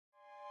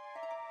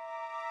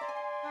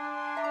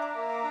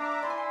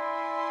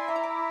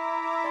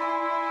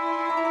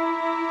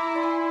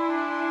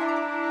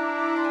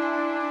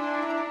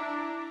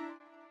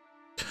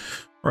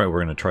All right,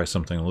 we're going to try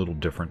something a little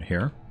different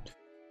here.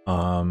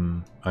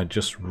 I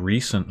just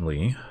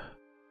recently,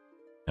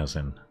 as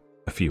in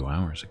a few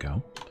hours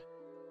ago,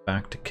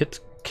 back to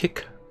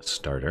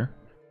KickStarter,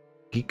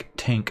 Geek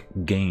Tank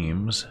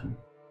Games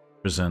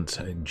presents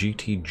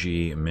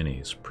GTG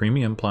minis,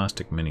 premium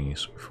plastic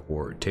minis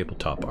for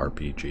tabletop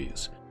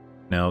RPGs.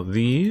 Now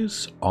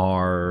these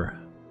are,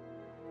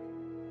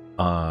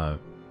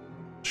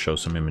 show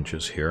some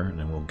images here and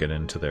then we'll get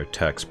into their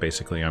text.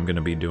 Basically, I'm going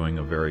to be doing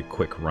a very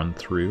quick run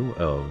through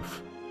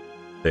of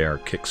their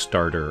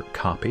Kickstarter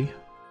copy,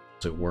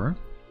 as it were,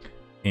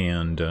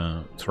 and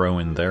throw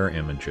in their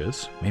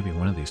images. Maybe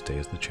one of these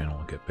days the channel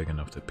will get big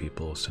enough that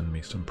people will send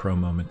me some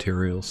promo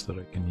materials that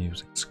I can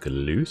use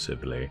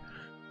exclusively.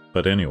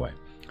 But anyway,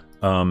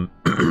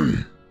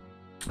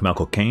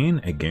 Michael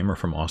Kane, a gamer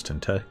from Austin,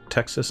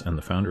 Texas, and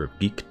the founder of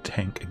Geek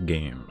Tank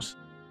Games,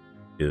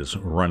 is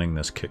running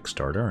this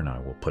Kickstarter, and I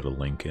will put a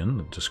link in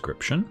the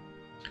description.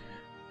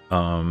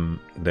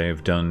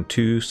 They've done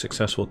 2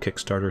 successful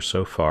Kickstarters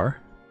so far,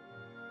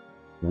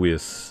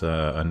 with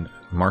a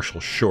Marshall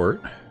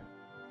Short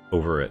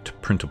over at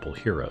Printable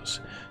Heroes.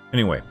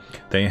 Anyway,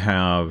 they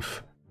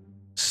have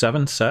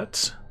 7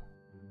 sets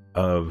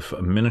of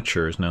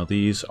miniatures. Now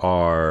these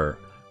are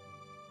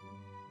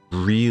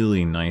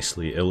really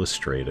nicely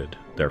illustrated.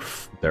 They're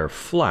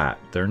flat.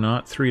 They're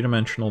not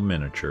 3-dimensional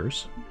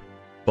miniatures,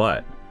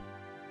 but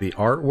the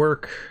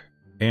artwork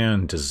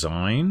and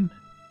design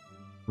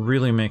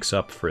really makes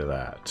up for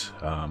that.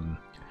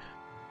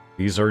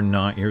 These are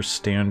not your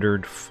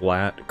standard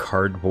flat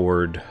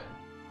cardboard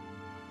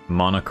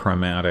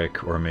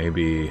monochromatic or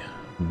maybe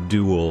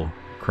dual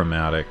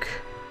chromatic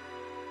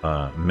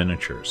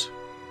miniatures.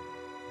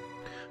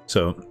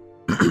 So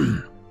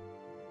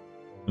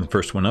the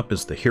first one up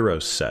is the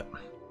Heroes set.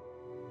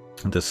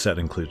 This set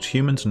includes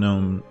humans,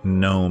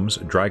 gnomes,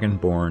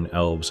 dragonborn,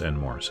 elves, and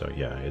more. So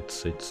yeah,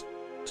 it's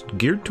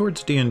geared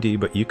towards D&D,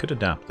 but you could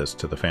adapt this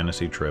to the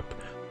fantasy trip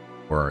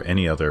or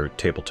any other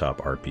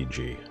tabletop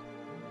RPG.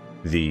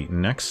 The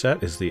next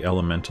set is the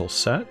Elemental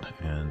set,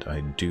 and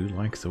I do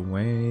like the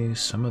way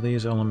some of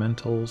these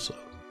elementals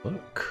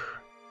look.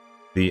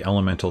 The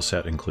Elemental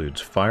set includes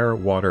fire,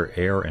 water,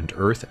 air, and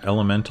earth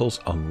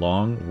elementals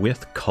along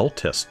with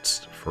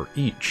cultists for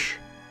each.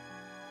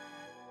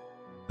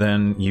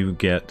 Then you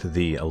get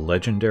the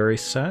Legendary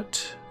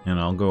set, and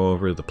I'll go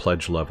over the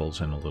pledge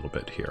levels in a little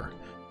bit here.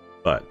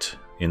 But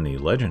in the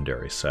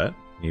Legendary set,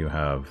 you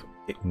have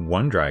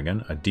 1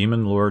 dragon, a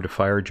demon lord,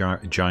 fire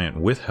giant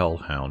with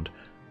hellhound,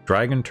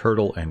 dragon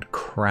turtle, and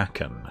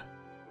kraken.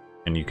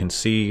 And you can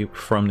see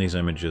from these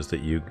images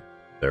that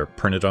they're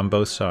printed on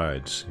both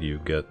sides. You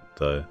get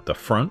the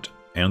front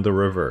and the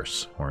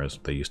reverse, or as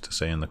they used to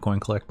say in the coin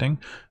collecting,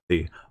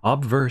 the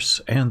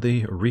obverse and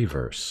the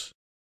reverse,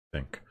 I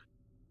think.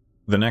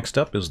 The next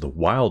up is the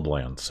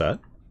Wildland set.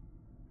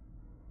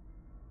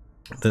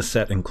 This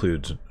set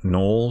includes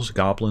gnolls,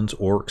 goblins,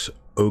 orcs,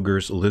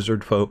 ogres,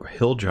 lizard folk,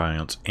 hill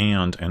giants,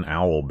 and an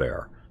owl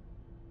bear.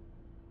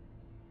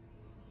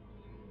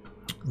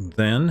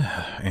 Then,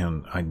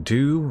 and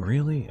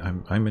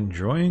I'm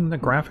enjoying the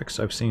graphics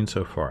I've seen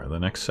so far. The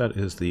next set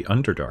is the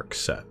Underdark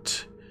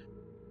set.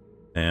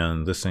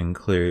 And this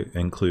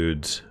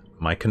includes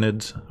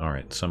myconids.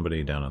 Alright,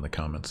 somebody down in the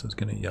comments is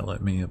going to yell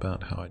at me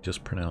about how I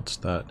just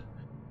pronounced that.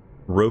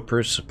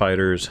 Ropers,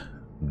 spiders,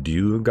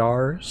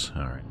 dugars.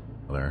 Alright,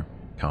 another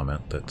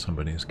comment that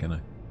somebody's going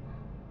to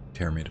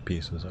tear me to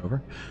pieces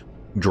over.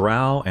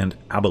 Drow and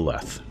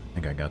aboleth. I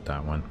think I got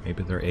that one.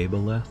 Maybe they're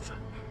aboleth,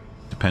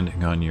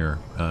 depending on your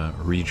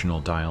regional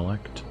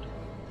dialect.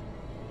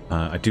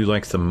 I do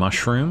like the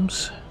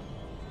mushrooms,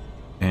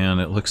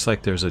 and it looks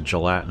like there's a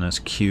gelatinous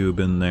cube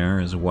in there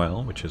as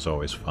well, which is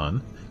always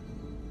fun.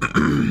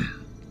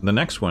 The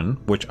next one,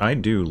 which I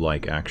do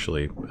like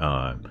actually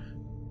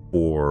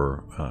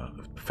for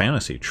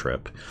Fantasy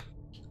Trip,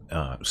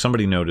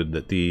 somebody noted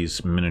that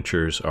these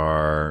miniatures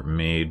are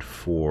made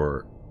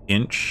for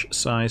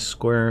inch-size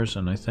squares,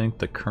 and I think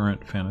the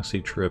current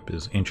Fantasy Trip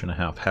is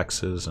 1.5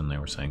 hexes, and they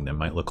were saying they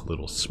might look a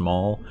little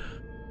small.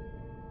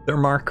 They're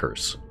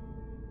markers.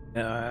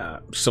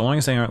 So long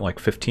as they aren't like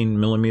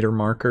 15mm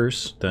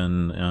markers,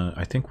 then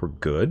I think we're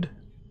good.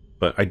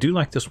 But I do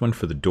like this one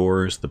for the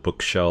doors, the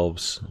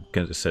bookshelves.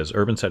 It says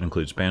urban set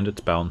includes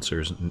bandits,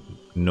 balancers,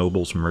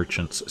 nobles,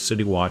 merchants,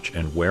 city watch,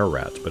 and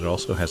were-rats, but it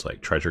also has like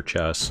treasure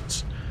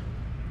chests,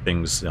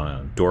 things,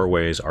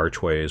 doorways,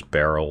 archways,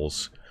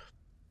 barrels,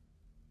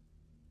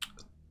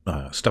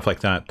 stuff like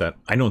that, that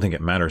I don't think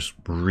it matters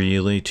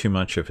really too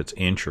much if it's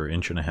inch or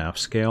 1.5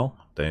 scale.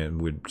 They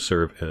would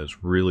serve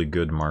as really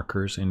good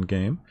markers in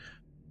game.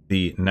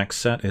 The next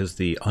set is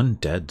the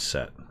Undead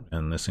set,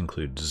 and this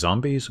includes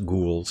zombies,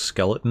 ghouls,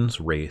 skeletons,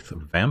 wraith,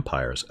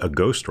 vampires, a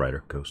ghost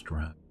rider,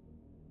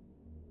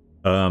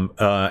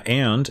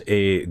 and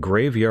a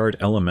graveyard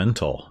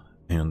elemental.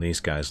 And these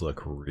guys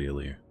look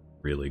really,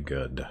 really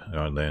good.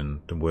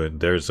 Then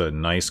there's a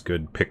nice,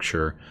 good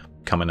picture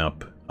coming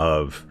up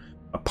of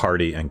a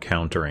party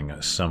encountering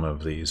some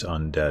of these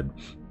undead.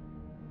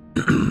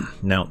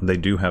 Now, they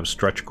do have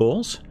stretch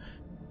goals.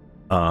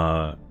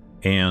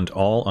 And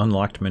all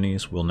unlocked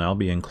minis will now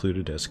be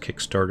included as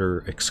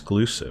Kickstarter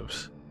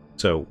exclusives.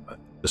 So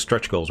the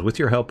stretch goals, with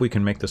your help, we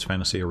can make this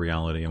fantasy a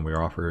reality, and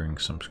we're offering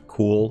some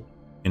cool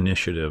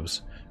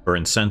initiatives or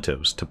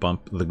incentives to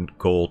bump the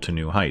goal to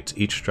new heights.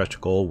 Each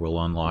stretch goal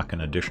will unlock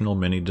an additional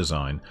mini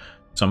design,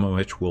 some of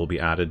which will be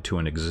added to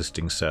an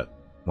existing set,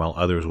 while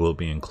others will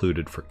be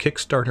included for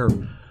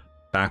Kickstarter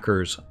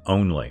backers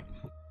only.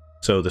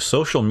 So the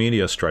social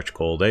media stretch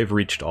goal, they've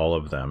reached all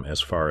of them as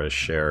far as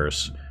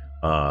shares.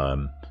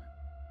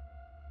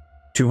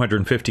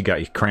 250 got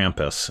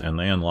Krampus, and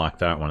they unlocked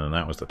that one, and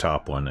that was the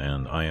top one,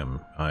 and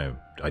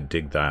I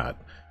dig that.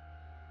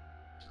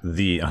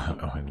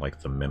 I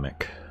like the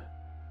Mimic.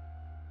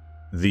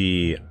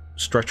 The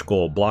stretch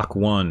goal block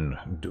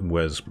 1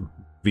 was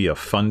via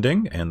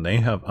funding, and they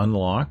have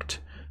unlocked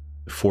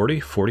 40,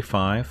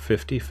 45,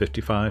 50,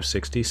 55,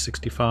 60,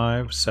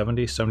 65,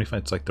 70, 75.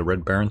 It's like the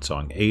Red Baron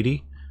song.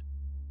 80,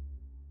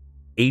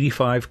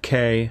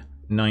 85K,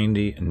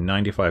 90, and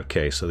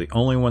 95K. So the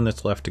only one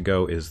that's left to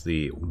go is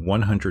the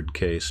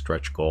 100K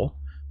stretch goal.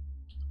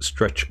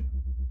 Stretch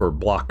for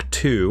block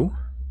 2.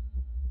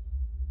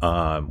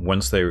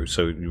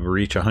 So you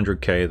reach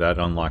 100K, that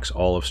unlocks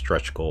all of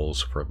stretch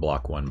goals for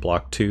block 1.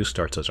 Block 2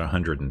 starts at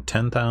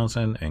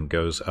 110,000 and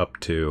goes up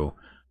to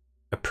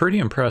a pretty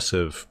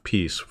impressive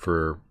piece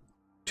for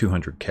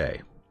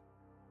 200K.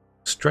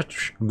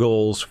 Stretch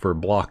goals for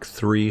block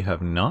 3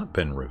 have not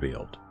been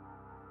revealed.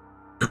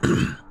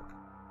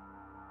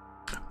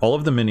 All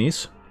of the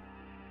minis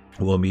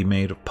will be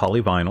made of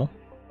polyvinyl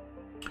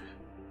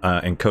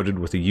and coated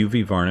with a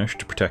UV varnish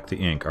to protect the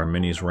ink. Our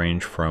minis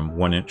range from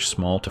 1-inch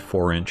small to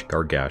 4-inch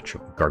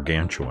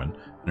gargantuan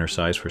and are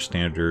sized for a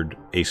standard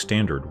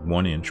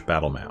 1-inch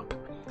battle map.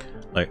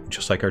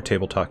 Just like our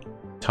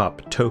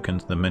tabletop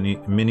tokens, the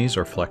minis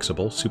are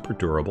flexible, super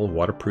durable,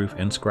 waterproof,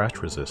 and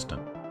scratch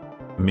resistant.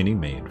 Mini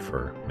made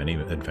for many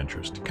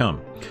adventures to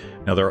come.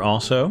 Now they're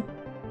also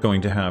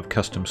going to have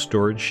custom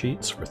storage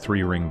sheets for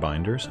 3-ring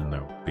binders, and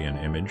there will be an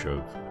image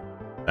of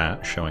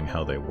that showing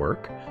how they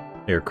work.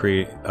 They're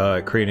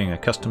creating a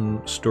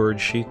custom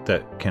storage sheet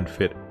that can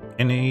fit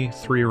any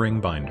 3-ring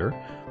binder.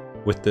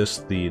 With this,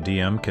 the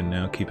DM can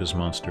now keep his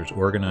monsters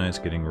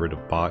organized, getting rid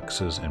of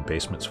boxes and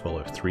basements full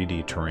of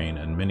 3D terrain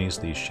and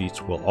minis. These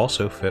sheets will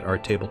also fit our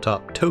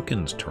tabletop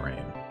tokens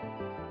terrain.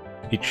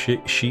 Each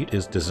sheet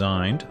is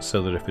designed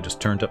so that if it is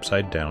turned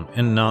upside down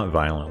and not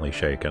violently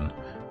shaken,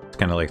 it's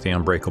kind of like the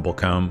unbreakable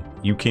comb,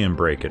 you can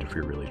break it if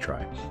you really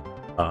try.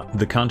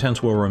 The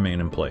contents will remain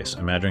in place.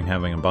 Imagine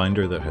having a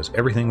binder that has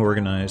everything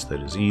organized,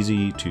 that is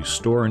easy to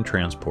store and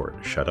transport.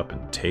 Shut up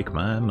and take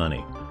my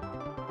money.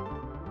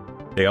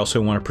 They also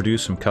want to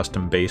produce some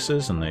custom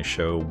bases, and they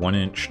show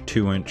 1-inch,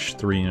 2-inch,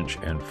 3-inch,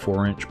 and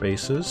 4-inch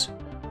bases.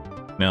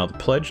 Now the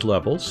pledge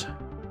levels.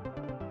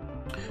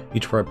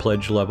 Each of our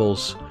pledge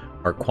levels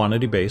are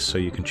quantity based, so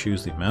you can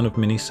choose the amount of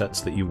mini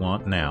sets that you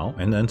want now,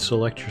 and then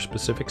select your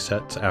specific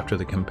sets after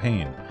the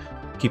campaign.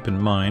 Keep in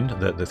mind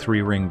that the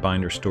 3-ring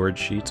binder storage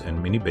sheets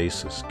and mini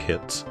bases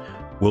kits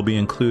will be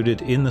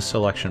included in the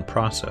selection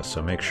process,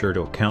 so make sure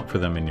to account for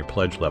them in your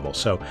pledge level.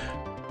 So,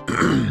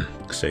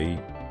 say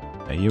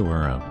you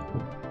were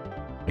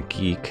a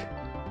geek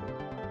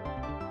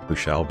who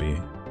shall be,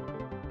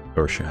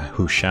 or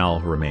who shall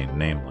remain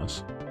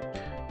nameless,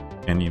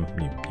 and you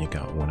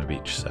got one of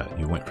each set.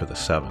 You went for the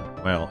 7.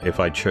 Well,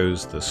 if I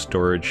chose the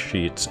storage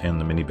sheets and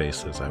the mini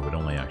bases, I would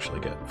only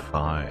actually get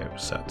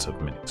 5 sets of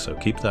minis. So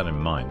keep that in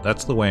mind.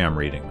 That's the way I'm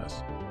reading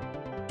this.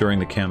 During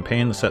the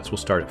campaign, the sets will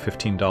start at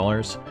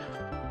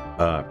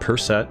 $15 per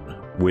set,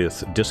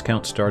 with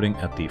discounts starting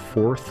at the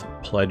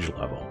 4th pledge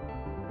level.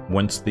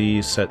 Once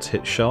these sets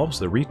hit shelves,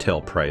 the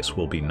retail price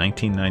will be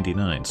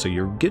 $19.99. So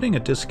you're getting a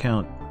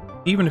discount.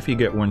 Even if you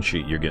get 1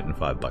 sheet, you're getting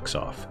 $5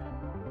 off.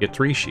 Get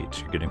 3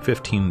 sheets, you're getting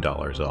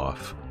 $15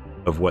 off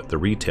of what the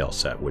retail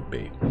set would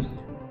be.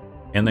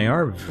 And they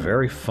are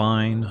very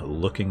fine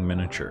looking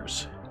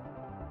miniatures.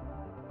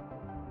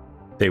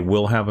 They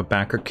will have a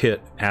backer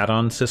kit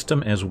add-on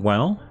system as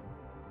well,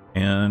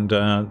 and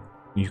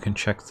you can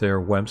check their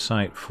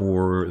website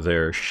for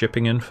their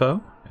shipping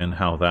info and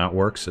how that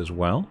works as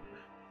well.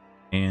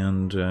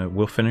 And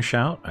we'll finish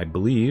out, I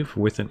believe,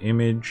 with an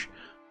image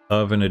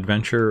of an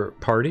adventure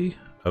party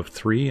of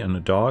 3 and a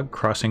dog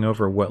crossing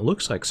over what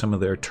looks like some of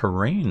their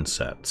terrain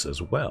sets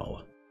as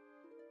well.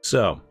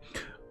 So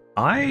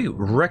I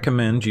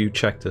recommend you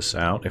check this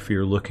out if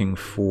you're looking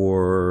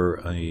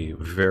for a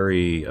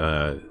very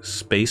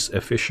space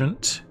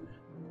efficient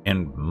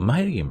and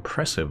mighty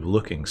impressive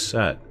looking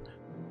set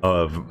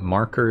of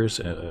markers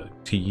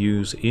to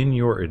use in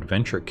your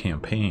adventure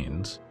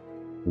campaigns,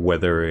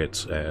 whether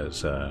it's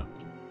as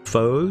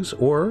foes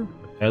or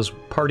as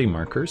party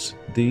markers.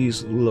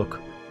 These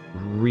look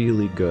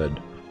really good.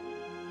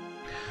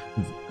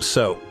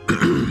 So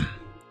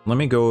let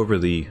me go over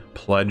the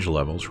pledge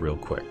levels real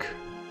quick.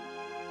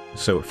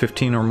 So at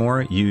 15 or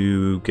more,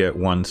 you get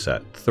 1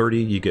 set. 30,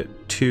 you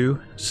get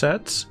 2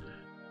 sets.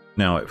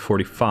 Now at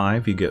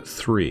 45, you get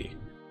 3.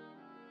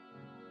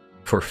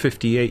 For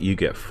 58, you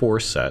get 4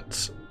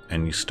 sets,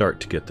 and you start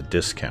to get the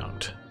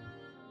discount.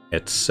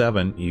 At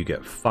 7, you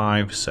get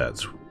 5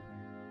 sets,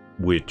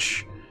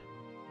 which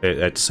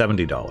at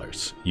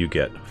 $70, you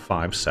get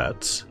 5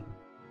 sets.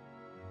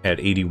 At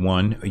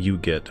 81, you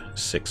get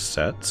 6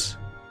 sets.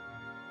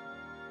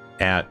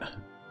 At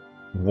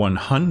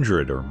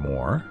 100 or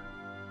more,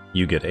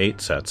 you get 8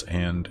 sets.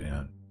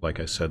 And like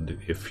I said,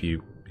 if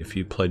you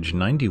pledge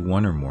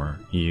 91 or more,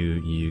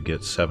 you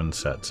get 7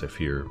 sets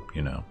if you're,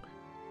 you know,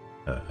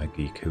 a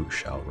geek who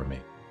shall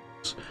remain.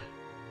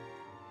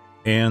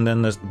 And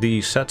then the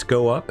sets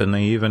go up, and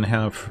they even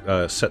have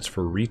sets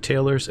for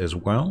retailers as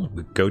well.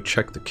 Go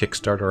check the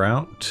Kickstarter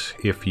out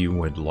if you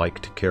would like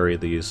to carry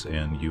these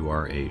and you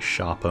are a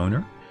shop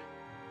owner.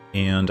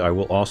 And I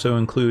will also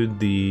include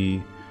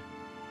the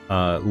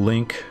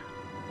link.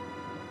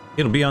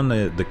 It'll be on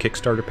the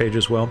Kickstarter page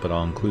as well, but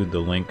I'll include the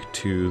link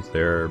to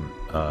their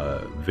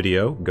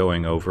video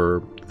going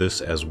over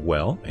this as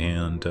well,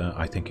 and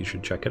I think you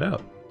should check it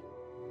out.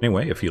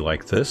 Anyway, if you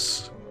like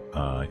this,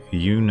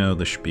 you know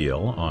the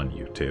spiel on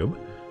YouTube.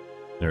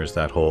 There's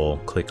that whole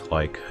click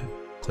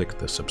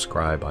the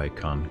subscribe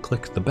icon,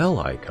 click the bell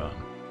icon,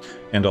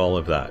 and all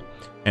of that.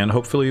 And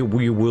hopefully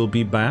we will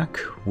be back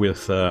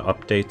with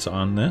updates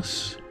on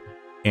this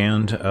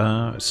and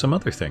some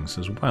other things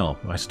as well.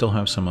 I still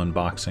have some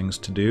unboxings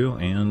to do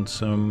and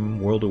some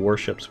World of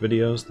Warships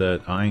videos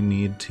that I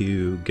need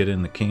to get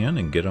in the can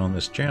and get on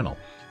this channel.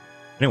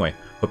 Anyway,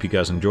 hope you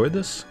guys enjoyed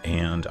this,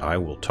 and I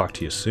will talk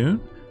to you soon.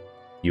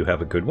 You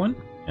have a good one,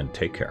 and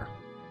take care.